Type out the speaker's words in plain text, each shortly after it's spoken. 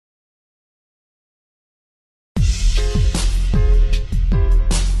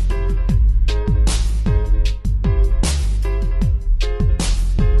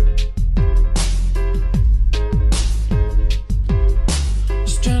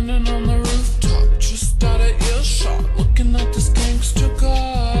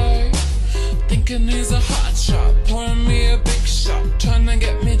thinking he's a hot shot, pouring me a big shot, trying to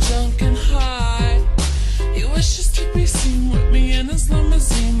get me drunk and high. He wishes to be seen with me in his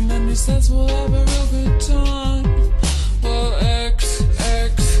limousine, and he says we'll have a real good time. Well,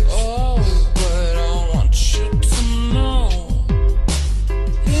 XXO, but I want you to know,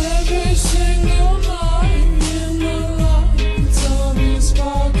 every single night in the lights I'll be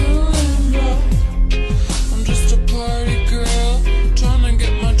sparkling bright. I'm just a party girl, trying to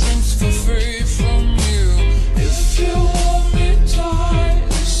get my drinks for free from you. If you hold me tight,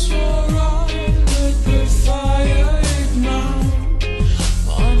 it's alright, let the fire ignite.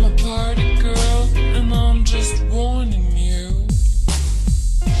 I'm a party girl, and I'm just warning you.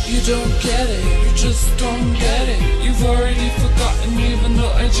 You don't get it, you just don't get it. You've already forgotten even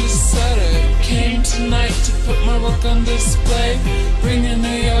though I just said it. Came tonight to put my work on display, bringing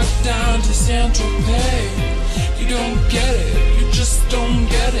New York down to Tropez. You don't get it, you just don't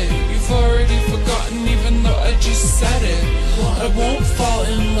get it. You've already forgotten even though I just said it. I won't fall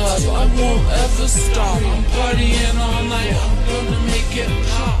in love, I won't ever stop. I'm partying all night, I'm gonna make it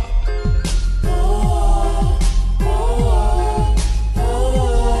pop.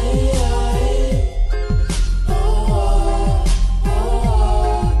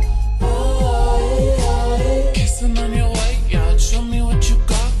 Kissing on your white yacht, show me what you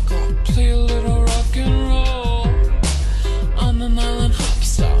got. Play a little rock and roll on an island hop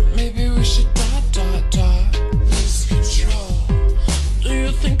stop. Maybe we should lose control. Do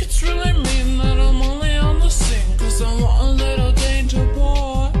you think it's really mean that I'm only on the scene 'cause I want a little danger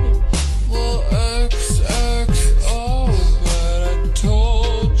boy? Well, XXO, but I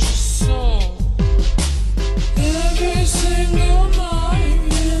told you so. Every single night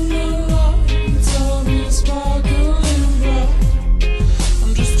in the lights I'll be sparkling bright.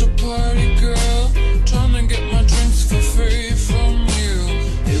 I'm just a party girl, trying to get my drinks for free from you.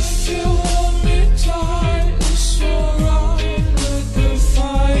 If you hold me tight, it's alright, let the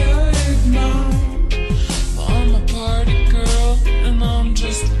fire ignite. I'm a party girl, and I'm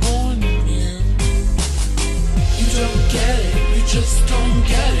just warning you. You don't get it, you just don't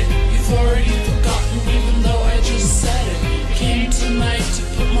get it. You've already forgotten even though I just said it. Came tonight to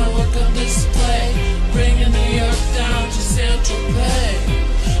put my work on display, bringing New York down to Tropez.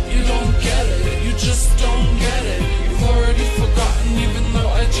 You don't get it, you just don't get it. You've already forgotten even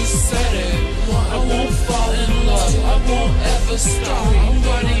though I just said it. I won't fall in love, I won't ever stop. I'm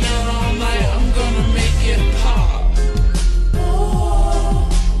partying all night, I'm gonna make it pop.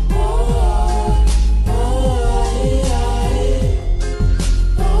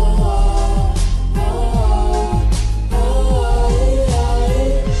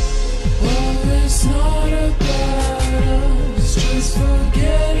 It's not about us, just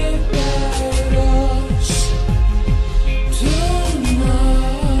forget about us tonight.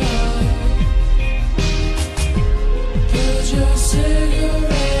 Put your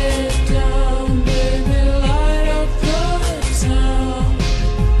cigarette down, baby, light up the town.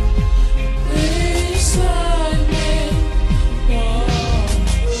 Please let me walk.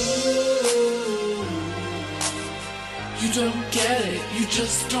 You don't get it, you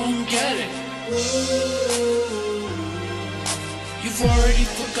just don't get it. You've already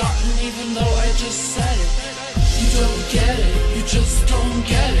forgotten even though I just said it. You don't get it, you just don't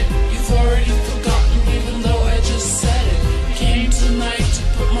get it. You've already forgotten even though I just said it. Came tonight to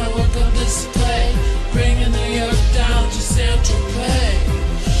put my work on display, bringing New York down to Tropez.